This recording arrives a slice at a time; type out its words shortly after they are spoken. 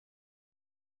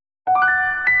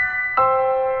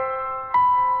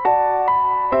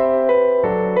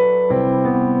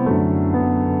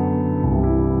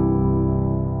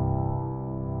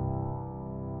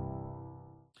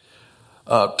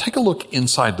Take a look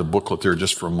inside the booklet there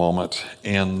just for a moment,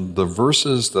 and the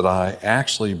verses that I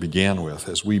actually began with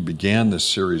as we began this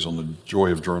series on the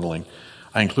joy of journaling,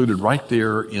 I included right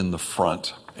there in the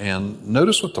front. And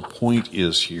notice what the point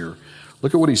is here.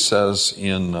 Look at what he says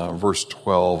in verse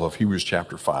 12 of Hebrews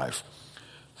chapter 5.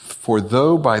 For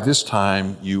though by this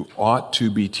time you ought to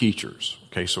be teachers.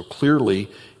 Okay, so clearly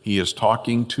he is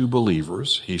talking to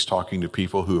believers. He's talking to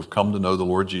people who have come to know the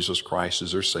Lord Jesus Christ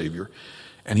as their Savior.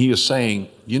 And he is saying,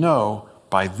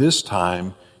 by this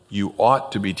time you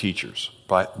ought to be teachers.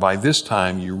 By this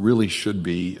time you really should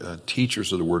be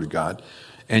teachers of the Word of God.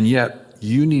 And yet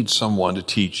you need someone to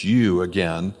teach you,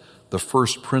 again, the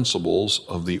first principles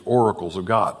of the oracles of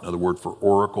God. Another word for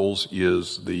oracles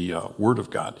is the Word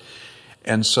of God.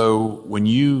 And so when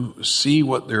you see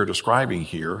what they're describing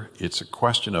here, it's a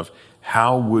question of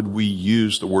how would we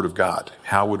use the Word of God?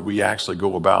 How would we actually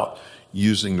go about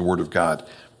using the Word of God?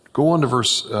 Go on to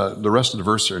the rest of the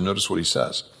verse here and notice what he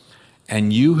says.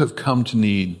 And you have come to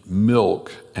need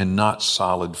milk and not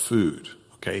solid food.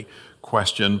 Okay,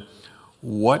 question,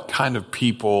 what kind of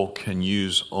people can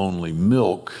use only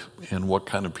milk and what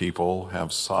kind of people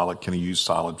can use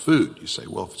solid food? You say,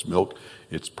 well, if it's milk,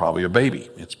 it's probably a baby.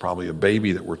 It's probably a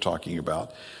baby that we're talking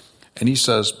about. And he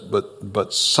says,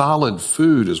 but solid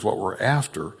food is what we're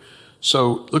after.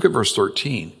 So look at verse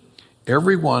 13.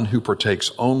 Everyone who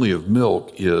partakes only of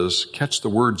milk is, catch the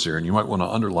words there, and you might want to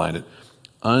underline it,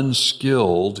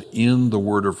 unskilled in the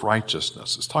word of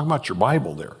righteousness. It's talking about your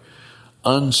Bible there.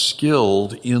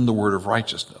 Unskilled in the word of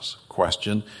righteousness.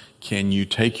 Question, can you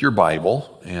take your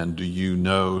Bible and do you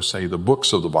know, say, the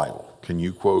books of the Bible? Can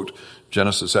you quote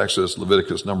Genesis, Exodus,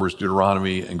 Leviticus, Numbers,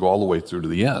 Deuteronomy, and go all the way through to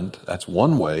the end? That's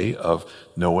one way of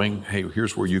knowing, hey,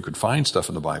 here's where you could find stuff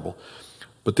in the Bible.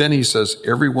 But then he says,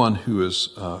 everyone who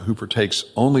partakes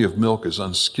only of milk is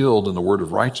unskilled in the word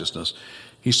of righteousness.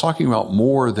 He's talking about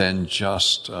more than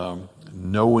just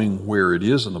knowing where it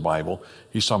is in the Bible.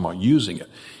 He's talking about using it.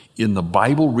 In the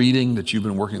Bible reading that you've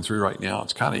been working through right now,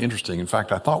 it's kind of interesting. In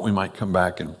fact, I thought we might come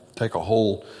back and take a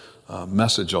whole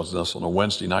message on this on a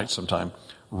Wednesday night sometime.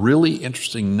 Really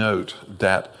interesting note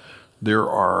that there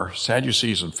are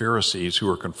Sadducees and Pharisees who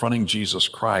are confronting Jesus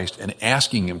Christ and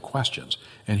asking him questions.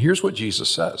 And here's what Jesus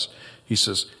says. He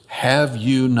says, have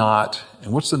you not,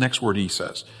 and what's the next word he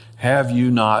says? Have you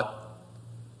not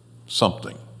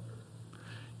something?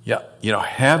 Yeah,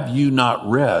 have you not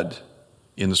read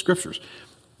in the scriptures?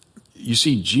 You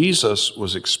see, Jesus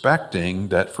was expecting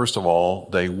that, first of all,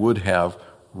 they would have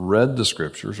read the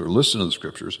scriptures or listened to the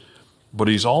scriptures, but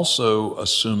he's also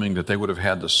assuming that they would have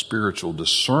had the spiritual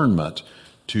discernment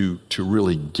to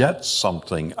really get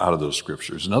something out of those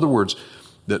scriptures. In other words,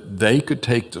 that they could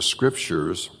take the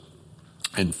scriptures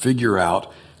and figure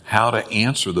out how to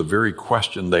answer the very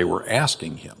question they were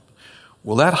asking him.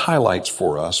 Well, that highlights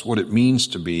for us what it means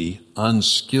to be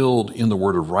unskilled in the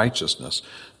word of righteousness,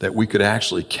 that we could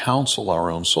actually counsel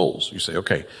our own souls. You say,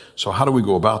 okay, so how do we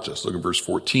go about this? Look at verse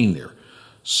 14 there.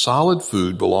 Solid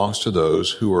food belongs to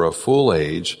those who are of full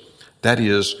age, that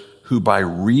is, who by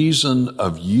reason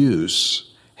of use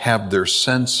have their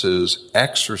senses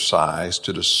exercised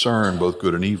to discern both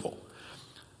good and evil.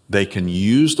 They can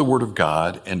use the Word of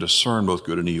God and discern both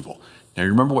good and evil. Now, you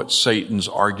remember what Satan's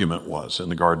argument was in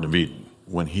the Garden of Eden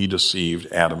when he deceived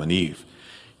Adam and Eve.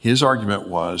 His argument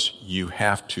was, you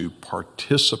have to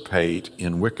participate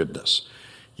in wickedness.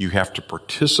 You have to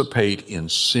participate in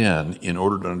sin in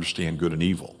order to understand good and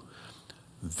evil.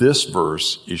 This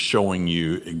verse is showing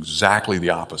you exactly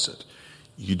the opposite.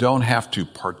 You don't have to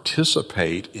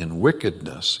participate in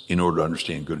wickedness in order to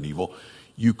understand good and evil.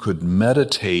 You could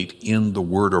meditate in the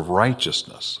word of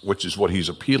righteousness, which is what he's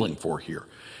appealing for here.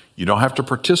 You don't have to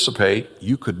participate,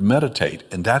 you could meditate,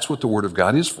 and that's what the Word of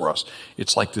God is for us.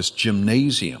 It's like this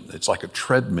gymnasium, it's like a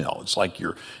treadmill, it's like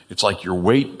your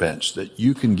weight bench that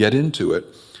you can get into it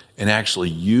and actually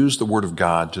use the Word of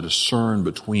God to discern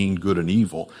between good and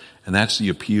evil, and that's the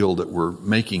appeal that we're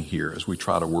making here as we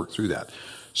try to work through that.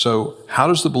 So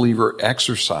how do believers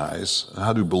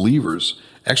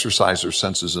exercise their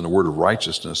senses in the word of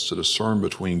righteousness to discern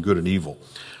between good and evil?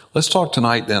 Let's talk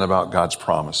tonight then about God's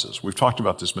promises. We've talked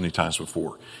about this many times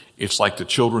before. It's like the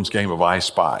children's game of I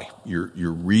Spy. You're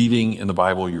reading in the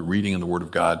Bible, you're reading in the Word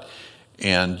of God,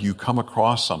 and you come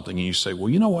across something and you say, well,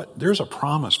 you know what? There's a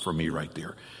promise for me right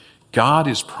there. God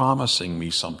is promising me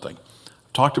something.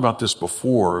 I've talked about this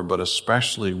before, but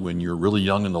especially when you're really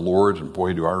young in the Lord, and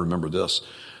boy, do I remember this.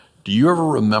 Do you ever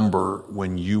remember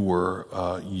when you were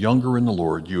younger in the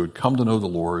Lord, you had come to know the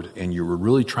Lord, and you were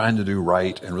really trying to do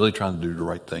right and really trying to do the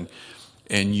right thing,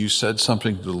 and you said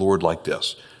something to the Lord like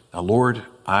this, now, Lord,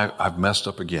 I've messed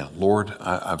up again. Lord,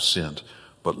 I've sinned.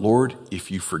 But Lord, if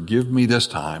you forgive me this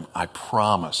time, I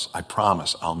promise,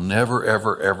 I'll never,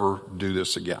 ever, ever do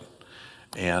this again.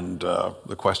 And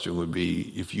the question would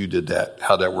be, if you did that,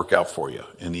 how'd that work out for you?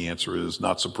 And the answer is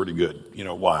not so pretty good. You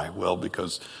know, why? Well,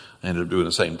 because I ended up doing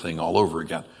the same thing all over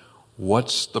again.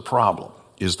 What's the problem?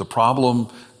 Is the problem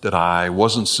that I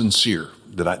wasn't sincere,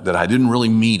 that I didn't really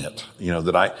mean it? You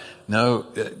know, no,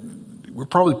 we're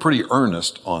probably pretty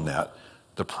earnest on that.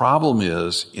 The problem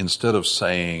is, instead of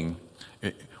saying,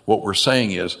 what we're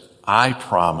saying is, I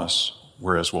promise,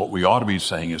 whereas what we ought to be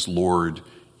saying is, Lord,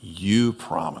 you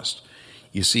promised.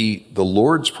 You see, the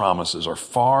Lord's promises are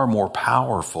far more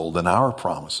powerful than our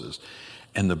promises.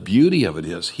 And the beauty of it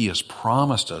is, he has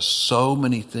promised us so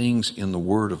many things in the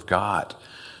Word of God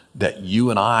that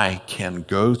you and I can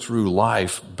go through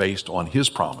life based on his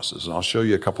promises. And I'll show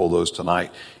you a couple of those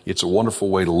tonight. It's a wonderful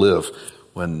way to live.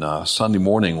 When Sunday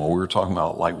morning, when we were talking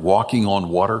about like walking on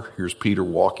water, here's Peter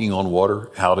walking on water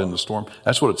out in the storm.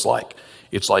 That's what it's like.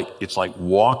 It's like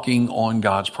walking on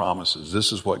God's promises.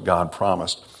 This is what God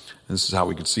promised. And this is how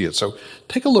we can see it. So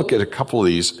take a look at a couple of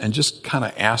these and just kind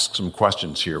of ask some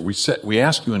questions here. We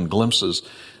ask you in Glimpses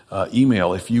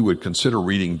email if you would consider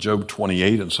reading Job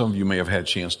 28, and some of you may have had a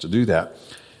chance to do that.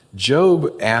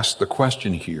 Job asked the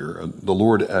question here, the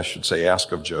Lord, I should say,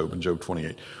 asked of Job in Job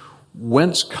 28,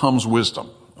 whence comes wisdom?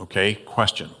 Okay,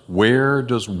 question. Where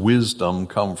does wisdom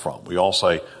come from? We all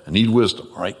say, I need wisdom,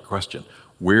 all right? Question.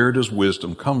 Where does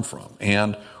wisdom come from?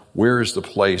 And where is the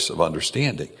place of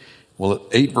understanding? Well,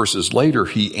 8 verses later,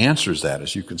 he answers that,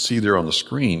 as you can see there on the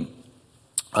screen.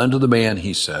 Unto the man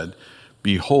he said,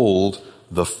 behold,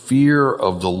 the fear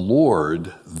of the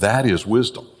Lord, that is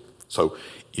wisdom. So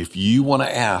if you want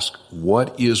to ask,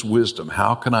 what is wisdom?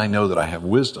 How can I know that I have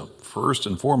wisdom? First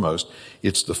and foremost,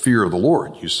 it's the fear of the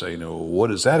Lord. You say, no, what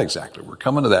is that exactly? We're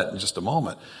coming to that in just a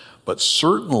moment. But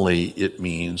certainly it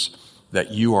means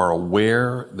that you are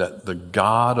aware that the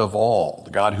God of all,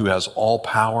 the God who has all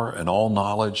power and all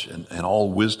knowledge and all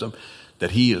wisdom,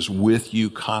 that he is with you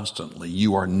constantly.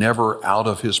 You are never out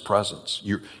of his presence.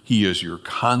 He is your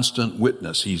constant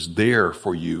witness. He's there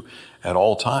for you at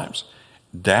all times.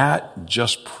 That,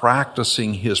 just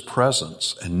practicing his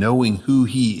presence and knowing who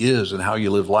he is and how you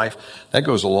live life, that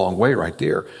goes a long way right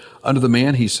there. Unto the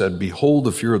man he said, behold,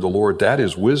 the fear of the Lord, that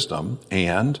is wisdom,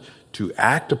 and to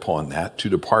act upon that, to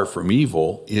depart from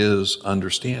evil, is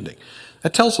understanding.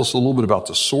 That tells us a little bit about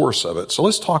the source of it. So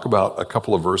let's talk about a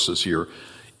couple of verses here.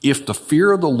 If the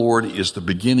fear of the Lord is the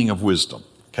beginning of wisdom,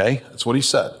 okay, that's what he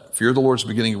said. Fear of the Lord is the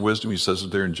beginning of wisdom. He says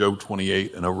it there in Job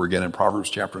 28 and over again in Proverbs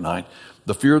chapter 9.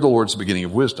 The fear of the Lord is the beginning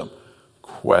of wisdom.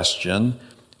 Question,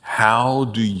 how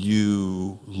do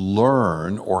you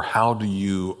learn or how do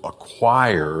you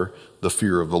acquire the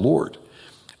fear of the Lord?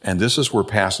 And this is where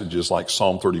passages like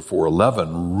Psalm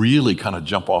 34:11 really kind of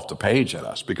jump off the page at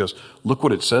us, because look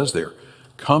what it says there.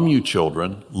 Come, you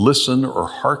children, listen or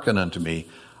hearken unto me.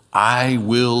 I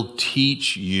will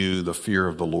teach you the fear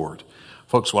of the Lord.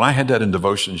 Folks, when I had that in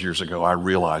devotions years ago, I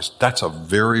realized that's a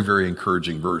very, very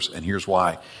encouraging verse. And here's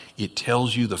why. It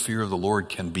tells you the fear of the Lord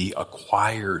can be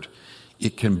acquired.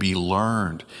 It can be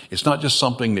learned. It's not just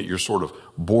something that you're sort of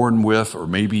born with, or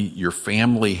maybe your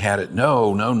family had it.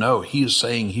 No. He is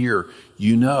saying here,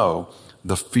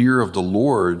 the fear of the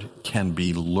Lord can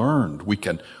be learned. We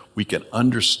can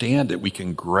understand it. We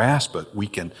can grasp it. We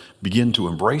can begin to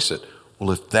embrace it.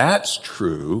 Well, if that's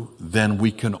true, then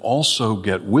we can also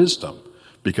get wisdom,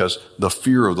 because the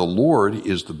fear of the Lord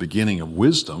is the beginning of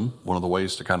wisdom. One of the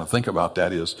ways to kind of think about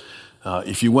that is,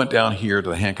 if you went down here to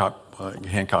the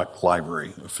Hancock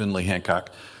Library, Finley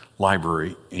Hancock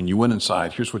Library, and you went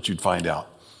inside, here's what you'd find out.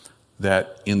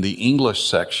 That in the English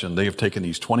section, they have taken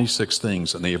these 26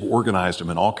 things and they have organized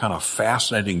them in all kind of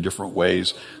fascinating different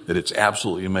ways that it's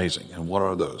absolutely amazing. And what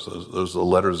are those? Those are the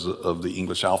letters of the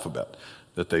English alphabet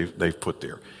that they've put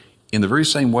there. In the very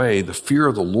same way, the fear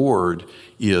of the Lord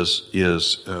is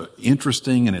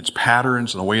interesting in its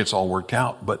patterns and the way it's all worked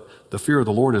out, but the fear of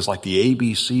the Lord is like the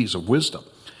ABCs of wisdom.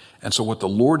 And so what the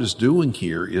Lord is doing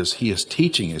here is he is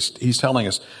teaching us. He's telling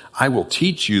us, I will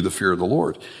teach you the fear of the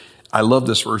Lord. I love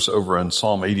this verse over in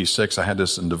Psalm 86. I had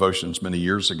this in devotions many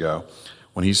years ago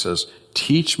when he says,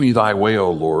 teach me thy way,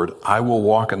 O Lord. I will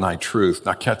walk in thy truth.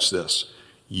 Now catch this.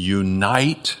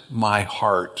 Unite my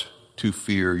heart to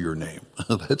fear your name.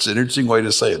 That's an interesting way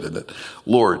to say it, isn't it?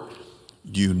 Lord,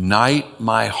 unite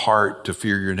my heart to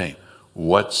fear your name.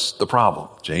 What's the problem?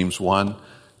 James 1,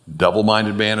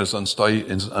 double-minded man is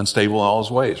unstable in all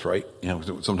his ways, right?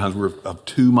 Sometimes we're of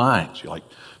two minds. You're like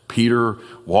Peter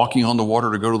walking on the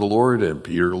water to go to the Lord, and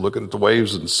Peter looking at the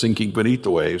waves and sinking beneath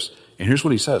the waves. And here's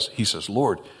what he says. He says,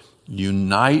 Lord,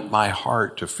 Unite my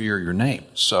heart to fear your name.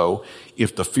 So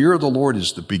if the fear of the Lord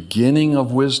is the beginning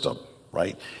of wisdom,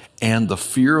 right? And the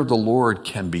fear of the Lord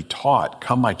can be taught.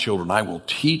 Come, my children, I will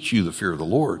teach you the fear of the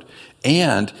Lord.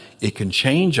 And it can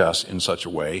change us in such a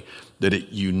way that it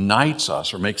unites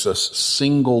us or makes us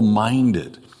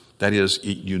single-minded. That is,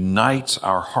 it unites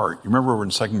our heart. You remember over in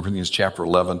 2 Corinthians chapter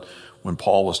 11, when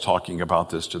Paul was talking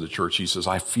about this to the church, he says,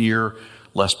 I fear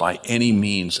lest by any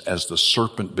means as the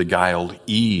serpent beguiled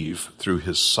Eve through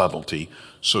his subtlety,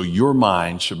 so your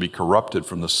mind should be corrupted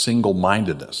from the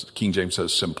single-mindedness. King James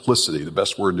says simplicity. The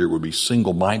best word there would be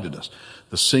single-mindedness.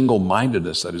 The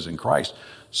single-mindedness that is in Christ.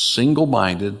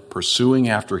 Single-minded, pursuing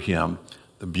after him.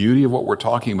 The beauty of what we're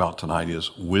talking about tonight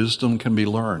is wisdom can be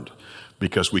learned.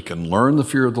 Because we can learn the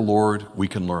fear of the Lord, we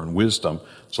can learn wisdom.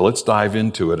 So let's dive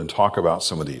into it and talk about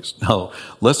some of these. Now,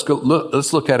 let's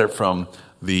look at it from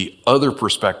the other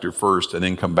perspective first and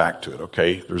then come back to it,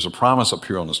 okay? There's a promise up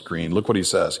here on the screen. Look what he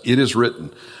says. It is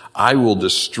written, I will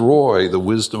destroy the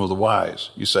wisdom of the wise.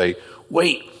 You say,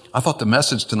 wait, I thought the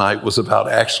message tonight was about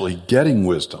actually getting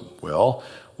wisdom. Well,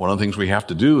 one of the things we have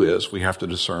to do is we have to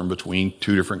discern between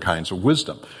two different kinds of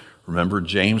wisdom. Remember,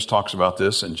 James talks about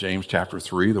this in James chapter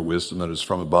 3. The wisdom that is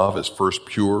from above is first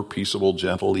pure, peaceable,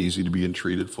 gentle, easy to be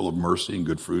entreated, full of mercy and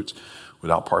good fruits,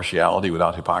 without partiality,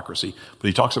 without hypocrisy. But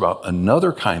he talks about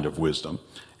another kind of wisdom,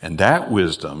 and that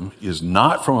wisdom is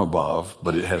not from above,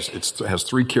 but it has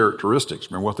three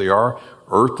characteristics. Remember what they are?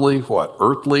 Earthly, what?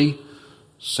 Earthly,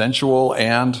 sensual,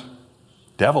 and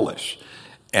devilish.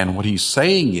 And what he's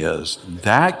saying is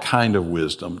that kind of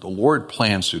wisdom the Lord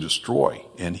plans to destroy,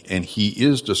 and he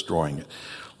is destroying it.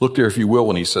 Look there, if you will,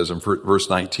 when he says in verse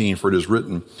 19, for it is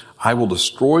written, I will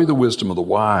destroy the wisdom of the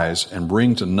wise and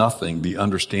bring to nothing the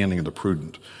understanding of the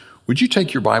prudent. Would you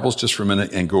take your Bibles just for a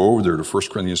minute and go over there to 1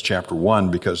 Corinthians chapter 1,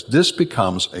 because this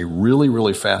becomes a really,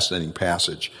 really fascinating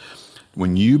passage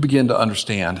when you begin to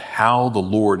understand how the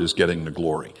Lord is getting the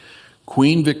glory.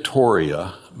 Queen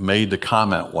Victoria made the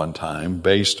comment one time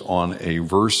based on a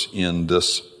verse in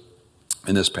this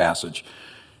passage.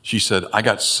 She said, I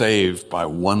got saved by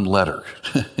one letter.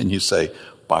 And you say,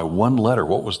 by one letter?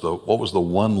 What was the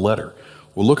one letter?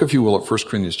 Well, look, if you will, at 1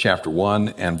 Corinthians chapter 1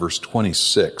 and verse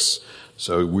 26.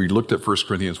 So we looked at 1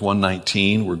 Corinthians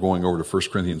 1:19. We're going over to 1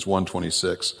 Corinthians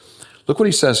 1:26. Look what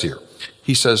he says here.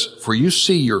 He says, for you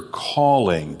see your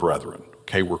calling, brethren.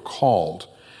 Okay, we're called.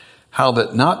 How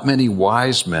that not many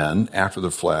wise men after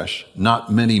the flesh,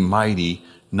 not many mighty,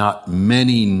 not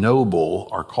many noble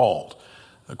are called.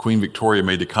 Queen Victoria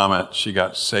made the comment she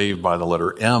got saved by the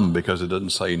letter M because it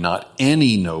doesn't say not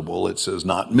any noble, it says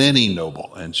not many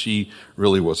noble. And she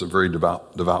really was a very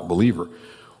devout believer.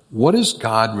 What is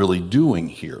God really doing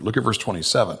here? Look at verse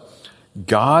 27.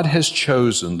 God has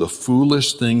chosen the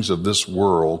foolish things of this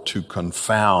world to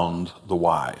confound the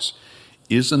wise.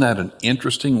 Isn't that an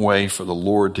interesting way for the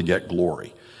Lord to get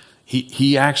glory?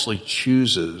 He actually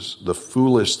chooses the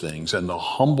foolish things and the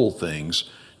humble things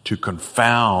to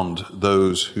confound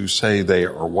those who say they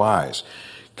are wise.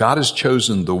 God has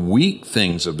chosen the weak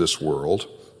things of this world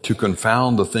to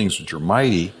confound the things which are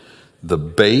mighty. The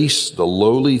base, the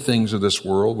lowly things of this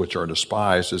world, which are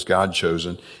despised, has God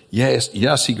chosen. Yes,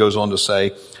 he goes on to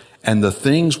say, and the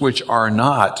things which are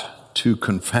not to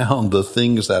confound the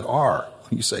things that are.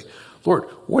 You say, Lord,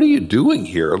 what are you doing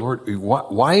here? Lord,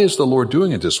 why is the Lord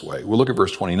doing it this way? We'll look at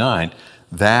verse 29.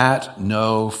 That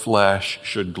no flesh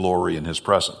should glory in his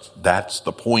presence. That's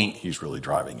the point he's really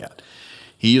driving at.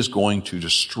 He is going to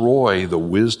destroy the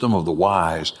wisdom of the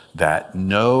wise, that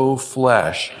no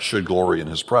flesh should glory in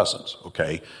his presence.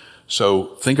 Okay?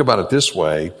 So think about it this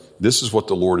way. This is what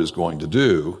the Lord is going to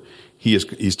do.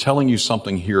 He's telling you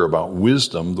something here about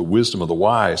wisdom, the wisdom of the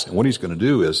wise. And what he's going to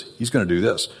do is he's going to do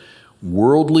this.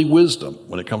 Worldly wisdom,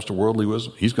 when it comes to worldly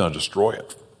wisdom, he's going to destroy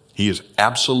it. He is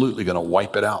absolutely going to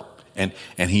wipe it out. And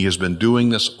he has been doing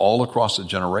this all across the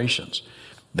generations.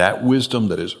 That wisdom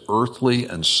that is earthly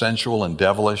and sensual and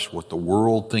devilish, what the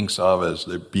world thinks of as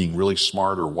being really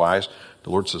smart or wise, the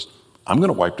Lord says, I'm going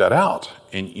to wipe that out.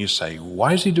 And you say,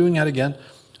 why is he doing that again?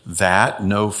 That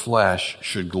no flesh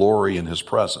should glory in his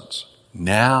presence.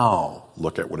 Now,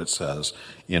 look at what it says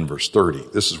in verse 30.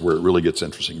 This is where it really gets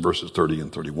interesting, verses 30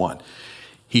 and 31.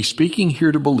 He's speaking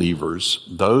here to believers,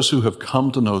 those who have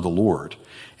come to know the Lord.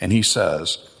 And he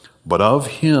says, but of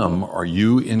him are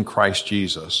you in Christ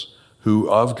Jesus, who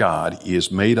of God is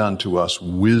made unto us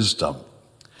wisdom.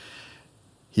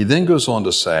 He then goes on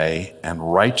to say,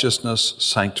 and righteousness,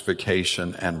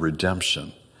 sanctification, and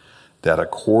redemption, that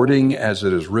according as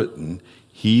it is written,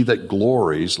 he that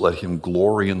glories, let him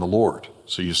glory in the Lord.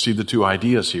 So you see the two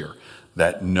ideas here,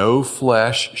 that no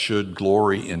flesh should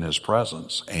glory in his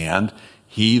presence, and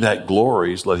He that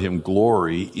glories, let him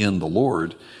glory in the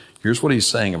Lord. Here's what he's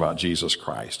saying about Jesus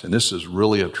Christ, and this is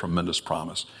really a tremendous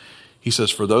promise. He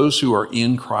says, for those who are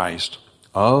in Christ,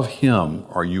 of him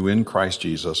are you in Christ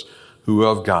Jesus, who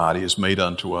of God is made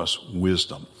unto us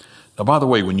wisdom. Now, by the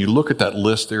way, when you look at that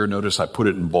list there, notice I put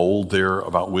it in bold there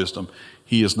about wisdom.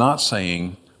 He is not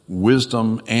saying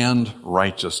wisdom and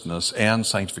righteousness and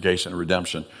sanctification and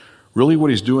redemption. Really what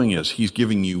he's doing is he's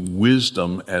giving you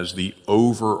wisdom as the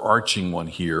overarching one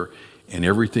here, and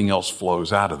everything else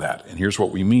flows out of that. And here's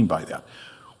what we mean by that.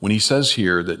 When he says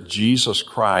here that Jesus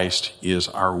Christ is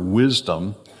our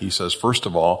wisdom, he says, first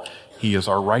of all, he is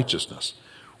our righteousness.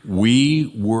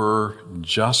 We were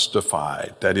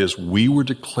justified. That is, we were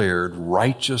declared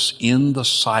righteous in the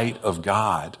sight of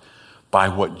God by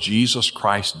what Jesus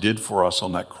Christ did for us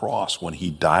on that cross. When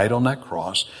he died on that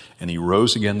cross and he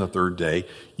rose again the third day,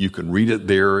 you can read it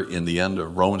there in the end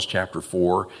of Romans chapter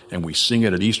 4, and we sing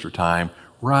it at Easter time.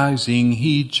 Rising,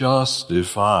 he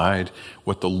justified.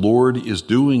 What the Lord is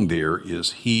doing there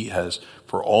is he has,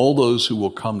 for all those who will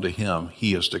come to him,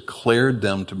 he has declared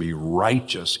them to be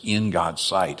righteous in God's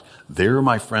sight. There,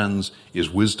 my friends, is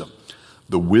wisdom.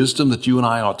 The wisdom that you and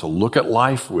I ought to look at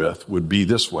life with would be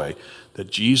this way,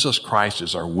 that Jesus Christ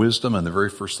is our wisdom, and the very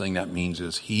first thing that means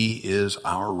is he is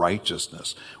our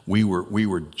righteousness. We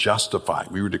were justified.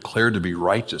 We were declared to be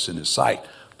righteous in his sight.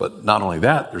 But not only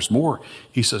that, there's more.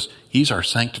 He says he's our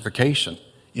sanctification.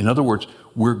 In other words,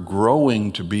 we're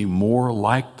growing to be more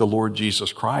like the Lord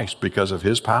Jesus Christ because of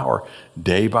his power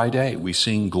day by day. We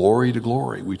sing glory to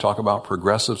glory. We talk about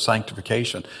progressive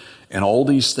sanctification. And all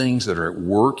these things that are at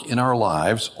work in our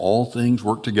lives, all things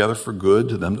work together for good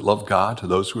to them that love God, to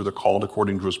those who are the called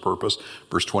according to his purpose.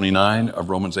 Verse 29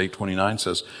 of Romans 8:29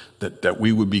 says that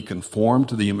we would be conformed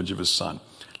to the image of his Son.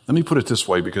 Let me put it this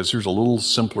way, because here's a little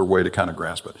simpler way to kind of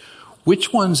grasp it.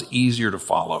 Which one's easier to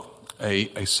follow?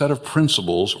 A set of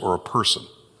principles or a person?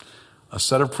 A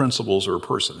set of principles or a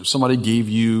person? If somebody gave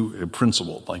you a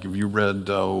principle, like if you read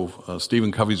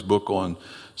Stephen Covey's book on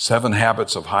 7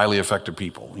 Habits of Highly Effective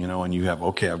People, and you have,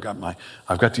 okay, I've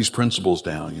got these principles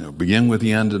down, begin with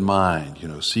the end in mind,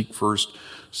 seek first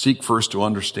to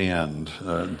understand,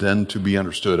 then to be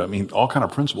understood. I mean, all kind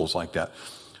of principles like that.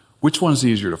 Which one's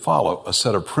easier to follow, a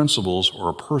set of principles or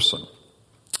a person?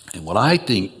 And what I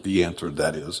think the answer to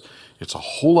that is, it's a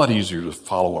whole lot easier to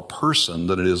follow a person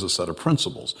than it is a set of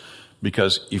principles.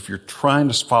 Because if you're trying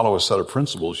to follow a set of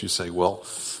principles, you say, well,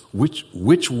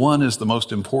 which one is the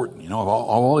most important? Of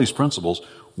all these principles,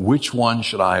 which one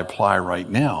should I apply right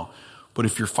now? But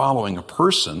if you're following a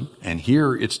person, and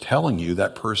here it's telling you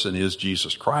that person is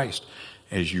Jesus Christ,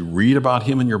 as you read about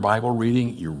him in your Bible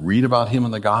reading, you read about him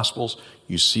in the Gospels,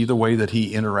 you see the way that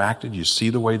he interacted, you see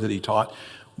the way that he taught.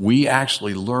 We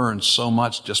actually learn so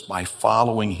much just by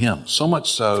following him. So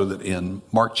much so that in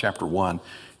Mark chapter 1,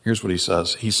 here's what he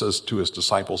says. He says to his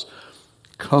disciples,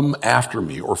 come after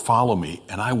me or follow me,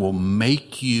 and I will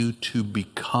make you to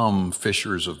become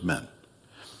fishers of men.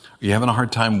 Are you having a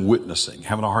hard time witnessing,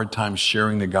 having a hard time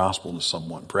sharing the gospel to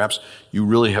someone? Perhaps you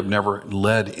really have never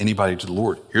led anybody to the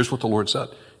Lord. Here's what the Lord said.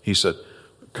 He said,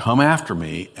 come after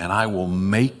me, and I will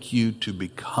make you to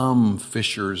become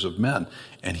fishers of men.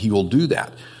 And he will do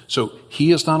that. So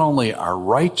he is not only our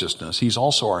righteousness, he's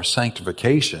also our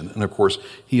sanctification. And of course,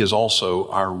 he is also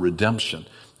our redemption.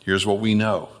 Here's what we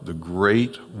know. The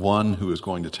great one who is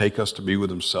going to take us to be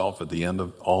with himself at the end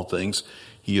of all things,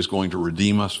 he is going to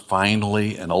redeem us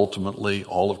finally and ultimately.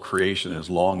 All of creation is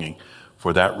longing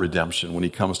for that redemption when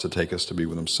he comes to take us to be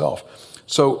with himself.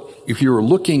 So if you're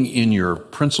looking in your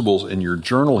principles in your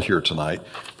journal here tonight,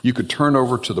 you could turn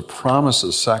over to the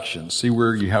promises section. See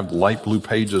where you have the light blue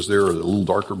pages there, or the little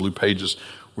darker blue pages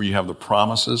where you have the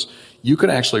promises. You could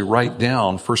actually write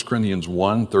down 1 Corinthians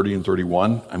 1, 30 and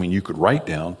 31. I mean, you could write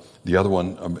down the other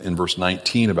one in verse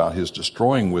 19 about his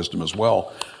destroying wisdom as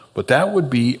well. But that would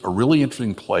be a really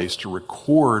interesting place to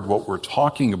record what we're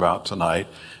talking about tonight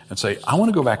and say, I want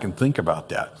to go back and think about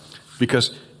that,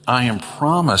 because I am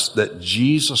promised that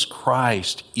Jesus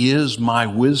Christ is my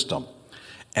wisdom.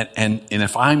 And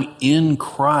if I'm in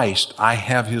Christ, I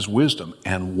have his wisdom.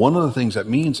 And one of the things that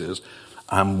means is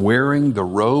I'm wearing the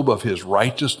robe of his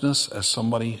righteousness as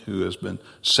somebody who has been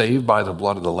saved by the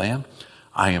blood of the Lamb.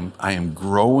 I am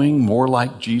growing more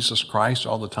like Jesus Christ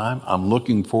all the time. I'm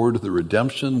looking forward to the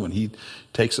redemption when he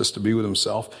takes us to be with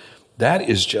himself. That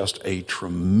is just a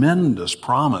tremendous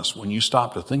promise when you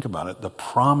stop to think about it, the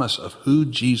promise of who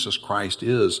Jesus Christ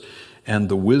is and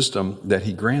the wisdom that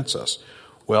he grants us.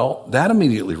 Well, that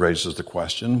immediately raises the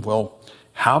question, well,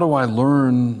 how do I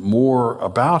learn more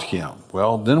about him?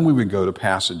 Well, then we would go to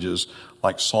passages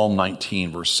like Psalm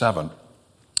 19, verse 7.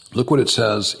 Look what it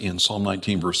says in Psalm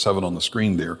 19, verse 7 on the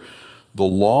screen there. The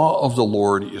law of the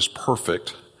Lord is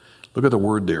perfect. Look at the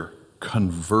word there,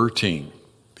 converting.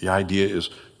 The idea is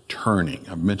turning.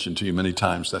 I've mentioned to you many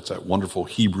times that's that wonderful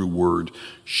Hebrew word,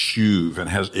 shuv, and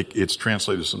it's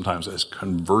translated sometimes as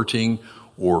converting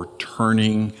or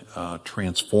turning,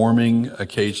 transforming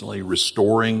occasionally,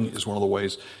 restoring is one of the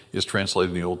ways it's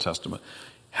translated in the Old Testament.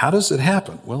 How does it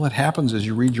happen? Well, it happens as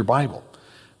you read your Bible,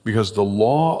 because the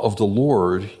law of the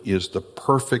Lord is the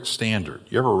perfect standard.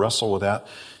 You ever wrestle with that?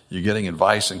 You're getting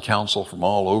advice and counsel from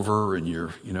all over, and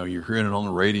you're hearing it on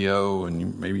the radio,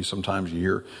 and maybe sometimes you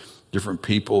hear different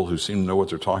people who seem to know what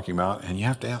they're talking about, and you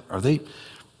have to ask, are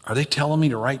they telling me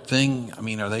the right thing? I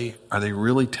mean, are they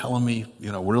really telling me,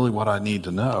 really what I need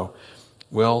to know?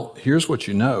 Well, here's what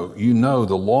you know. You know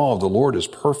the law of the Lord is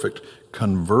perfect,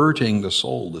 converting the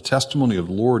soul. The testimony of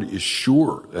the Lord is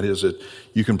sure. That is,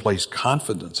 you can place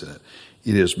confidence in it.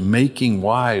 It is making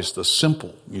wise the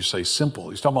simple. You say simple.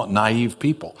 He's talking about naive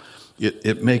people.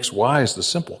 It makes wise the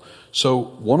simple. So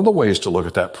one of the ways to look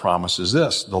at that promise is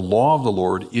this. The law of the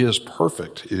Lord is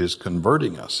perfect. It is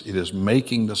converting us. It is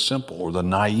making the simple or the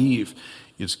naive.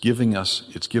 It's giving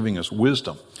us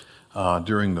wisdom.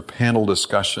 During the panel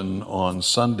discussion on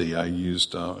Sunday, I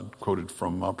quoted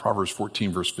from Proverbs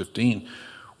 14, verse 15,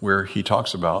 where he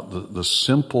talks about the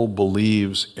simple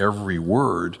believes every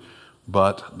word,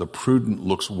 but the prudent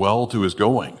looks well to his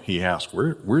going. He asked,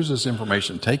 where's this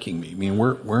information taking me? I mean,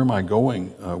 where am I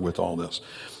going with all this?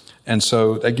 And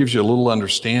so that gives you a little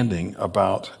understanding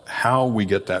about how we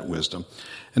get that wisdom.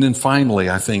 And then finally,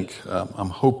 I think, I'm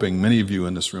hoping many of you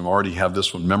in this room already have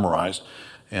this one memorized.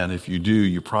 And if you do,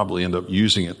 you probably end up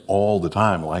using it all the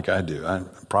time like I do. I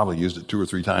probably used it 2 or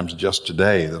 3 times just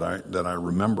today that I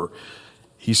remember.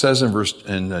 He says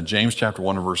in James chapter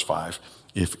 1 and verse 5,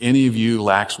 if any of you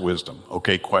lacks wisdom,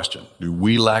 okay, question, do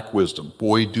we lack wisdom?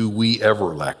 Boy, do we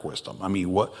ever lack wisdom. I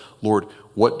mean, Lord,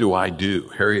 what do I do?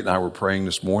 Harriet and I were praying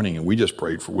this morning, and we just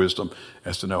prayed for wisdom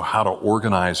as to know how to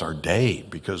organize our day,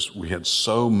 because we had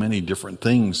so many different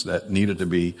things that needed to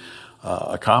be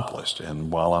accomplished.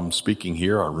 And while I'm speaking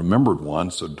here, I remembered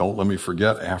one, so don't let me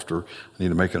forget after. I need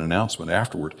to make an announcement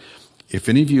afterward. If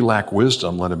any of you lack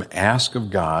wisdom, let him ask of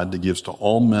God that gives to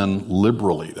all men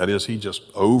liberally. That is, he just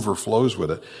overflows with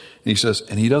it. And he says,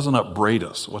 and he doesn't upbraid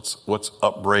us. What's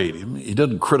upbraid? He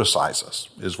doesn't criticize us,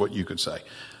 is what you could say.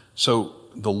 So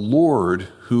the Lord,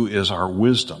 who is our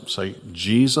wisdom, say,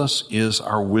 Jesus is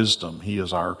our wisdom. He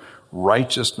is our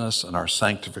righteousness and our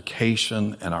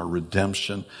sanctification and our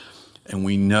redemption. And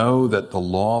we know that the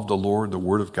law of the Lord, the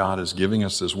Word of God, is giving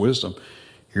us this wisdom.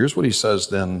 Here's what he says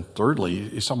then, thirdly,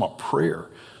 he's talking about prayer.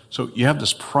 So you have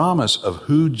this promise of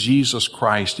who Jesus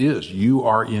Christ is. You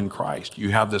are in Christ.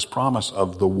 You have this promise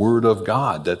of the Word of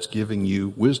God that's giving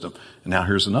you wisdom. And now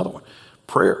here's another one,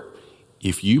 prayer.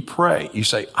 If you pray, you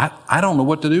say, I don't know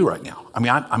what to do right now. I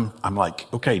mean, I'm like,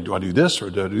 okay, do I do this or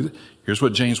do I do that? Here's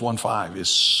what James 1:5 is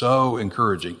so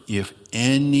encouraging. If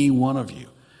anyone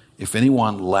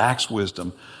lacks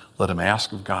wisdom, let him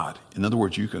ask of God. In other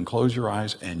words, you can close your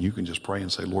eyes and you can just pray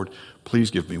and say, Lord, please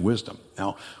give me wisdom.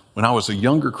 Now, when I was a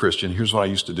younger Christian, here's what I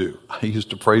used to do. I used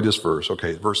to pray this verse.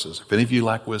 Okay, the verse says, if any of you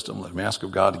lack wisdom, let him ask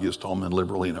of God. He gives to all men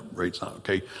liberally and upbraids not.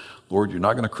 Okay, Lord, you're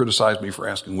not going to criticize me for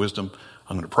asking wisdom.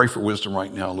 I'm going to pray for wisdom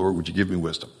right now. Lord, would you give me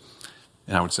wisdom?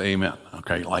 And I would say amen.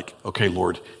 Okay, okay,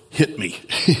 Lord, hit me.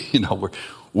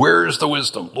 Where's the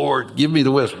wisdom? Lord, give me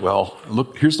the wisdom. Well,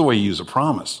 look, here's the way you use a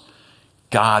promise.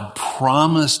 God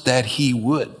promised that he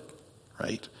would,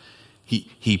 right?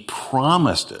 He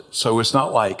promised it. So it's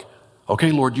not like,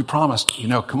 okay, Lord, you promised,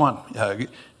 come on.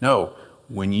 No,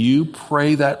 when you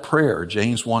pray that prayer,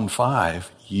 James 1:5,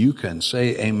 you can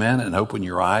say amen and open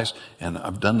your eyes. And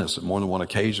I've done this on more than one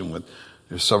occasion with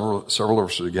several of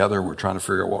us together. We're trying to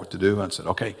figure out what to do. And I said,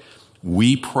 okay,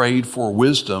 we prayed for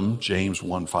wisdom, James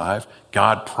 1:5.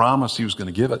 God promised he was going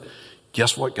to give it.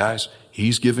 Guess what, guys?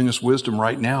 He's giving us wisdom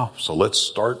right now. So let's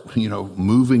start,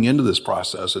 moving into this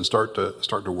process and start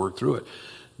to work through it.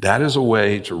 That is a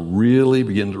way to really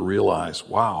begin to realize,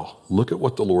 wow, look at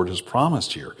what the Lord has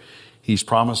promised here. He's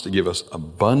promised to give us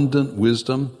abundant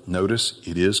wisdom. Notice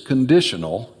it is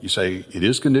conditional. You say it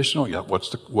is conditional. Yeah.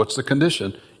 What's the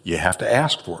condition? You have to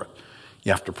ask for it.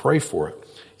 You have to pray for it.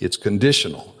 It's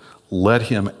conditional. Let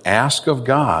him ask of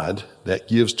God that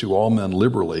gives to all men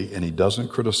liberally, and he doesn't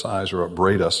criticize or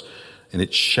upbraid us, and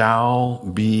it shall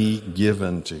be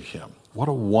given to him. What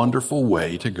a wonderful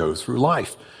way to go through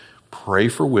life. Pray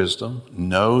for wisdom.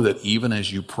 Know that even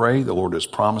as you pray, the Lord has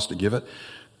promised to give it.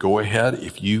 Go ahead.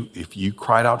 If you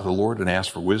cried out to the Lord and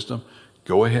asked for wisdom,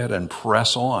 go ahead and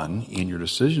press on in your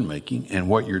decision making and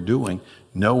what you're doing,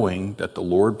 knowing that the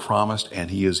Lord promised and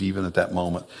he is even at that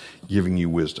moment giving you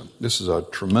wisdom. This is a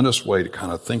tremendous way to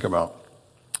kind of think about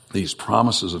these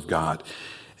promises of God.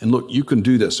 And look, you can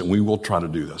do this, and we will try to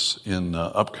do this in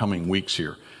upcoming weeks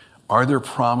here. Are there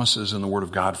promises in the Word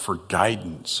of God for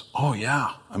guidance? Oh,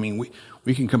 yeah. I mean,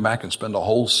 we can come back and spend a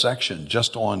whole section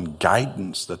just on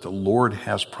guidance that the Lord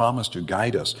has promised to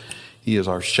guide us. He is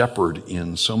our shepherd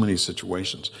in so many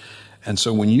situations. And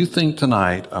so when you think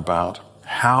tonight about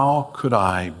how could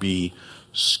I be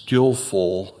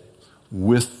skillful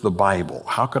with the Bible?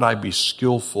 How could I be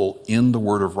skillful in the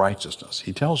word of righteousness?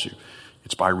 He tells you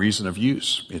it's by reason of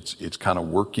use. It's kind of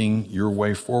working your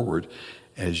way forward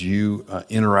as you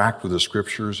interact with the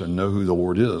scriptures and know who the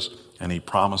Lord is. And he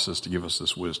promises to give us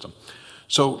this wisdom.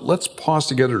 So let's pause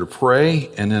together to pray,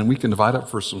 and then we can divide up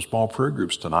for some small prayer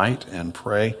groups tonight and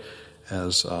pray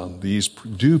as these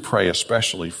do pray,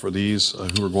 especially for these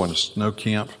who are going to snow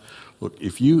camp. Look,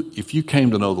 if you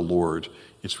came to know the Lord,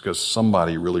 it's because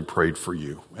somebody really prayed for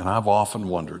you. And I've often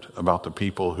wondered about the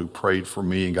people who prayed for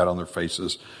me and got on their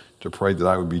faces to pray that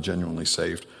I would be genuinely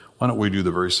saved. Why don't we do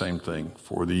the very same thing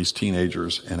for these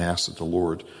teenagers and ask that the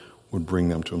Lord would bring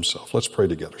them to himself? Let's pray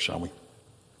together, shall we?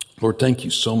 Lord, thank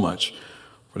you so much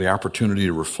for the opportunity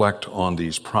to reflect on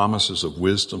these promises of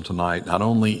wisdom tonight, not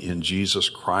only in Jesus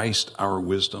Christ, our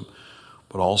wisdom,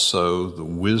 but also the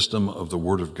wisdom of the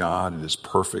Word of God. It is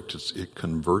perfect. It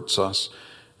converts us.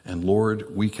 And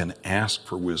Lord, we can ask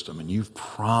for wisdom, and you've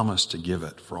promised to give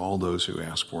it for all those who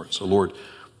ask for it. So Lord,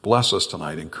 bless us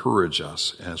tonight. Encourage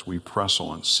us as we press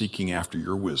on, seeking after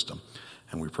your wisdom.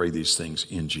 And we pray these things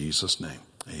in Jesus' name.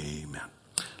 Amen.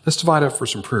 Let's divide up for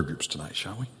some prayer groups tonight,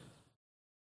 shall we?